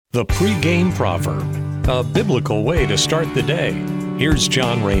The pregame proverb, a biblical way to start the day. Here's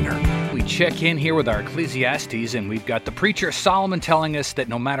John Rayner. We check in here with our Ecclesiastes, and we've got the preacher Solomon telling us that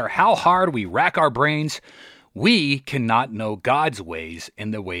no matter how hard we rack our brains, we cannot know God's ways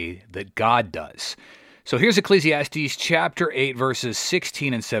in the way that God does. So here's Ecclesiastes chapter 8, verses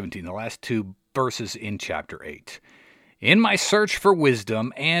 16 and 17, the last two verses in chapter 8. In my search for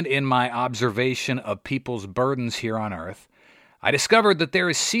wisdom and in my observation of people's burdens here on earth, I discovered that there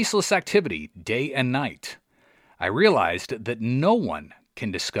is ceaseless activity day and night. I realized that no one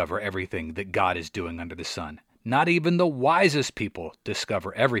can discover everything that God is doing under the sun. Not even the wisest people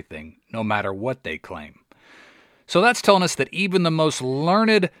discover everything, no matter what they claim. So that's telling us that even the most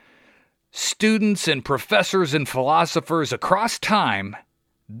learned students and professors and philosophers across time,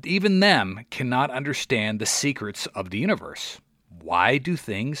 even them cannot understand the secrets of the universe. Why do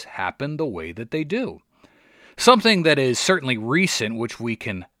things happen the way that they do? Something that is certainly recent, which we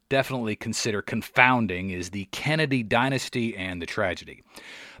can definitely consider confounding, is the Kennedy dynasty and the tragedy.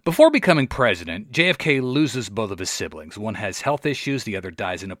 Before becoming president, JFK loses both of his siblings. One has health issues, the other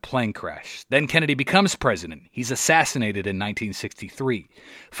dies in a plane crash. Then Kennedy becomes president. He's assassinated in 1963.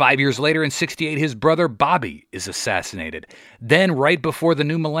 5 years later, in 68, his brother Bobby is assassinated. Then, right before the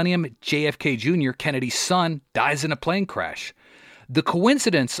new millennium, JFK Jr., Kennedy's son, dies in a plane crash. The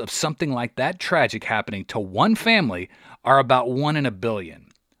coincidence of something like that tragic happening to one family are about 1 in a billion.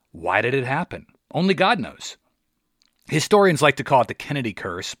 Why did it happen? Only God knows. Historians like to call it the Kennedy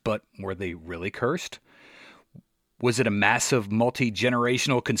curse, but were they really cursed? Was it a massive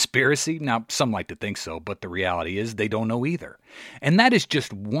multi-generational conspiracy? Now, some like to think so, but the reality is they don't know either. And that is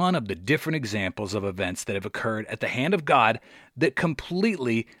just one of the different examples of events that have occurred at the hand of God that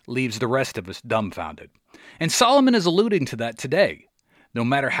completely leaves the rest of us dumbfounded. And Solomon is alluding to that today. No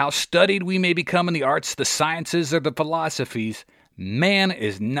matter how studied we may become in the arts, the sciences, or the philosophies, man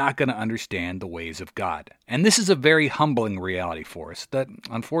is not going to understand the ways of God. And this is a very humbling reality for us that,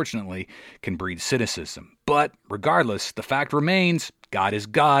 unfortunately, can breed cynicism. But regardless, the fact remains, God is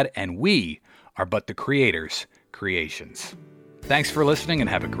God, and we are but the Creator's creations. Thanks for listening, and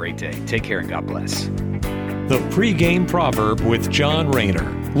have a great day. Take care, and God bless. The pregame proverb with John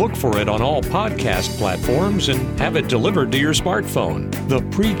Rayner. Look for it on all podcast platforms and have it delivered to your smartphone. The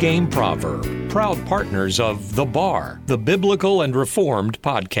pregame proverb. Proud partners of The Bar, the Biblical and Reformed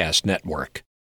Podcast Network.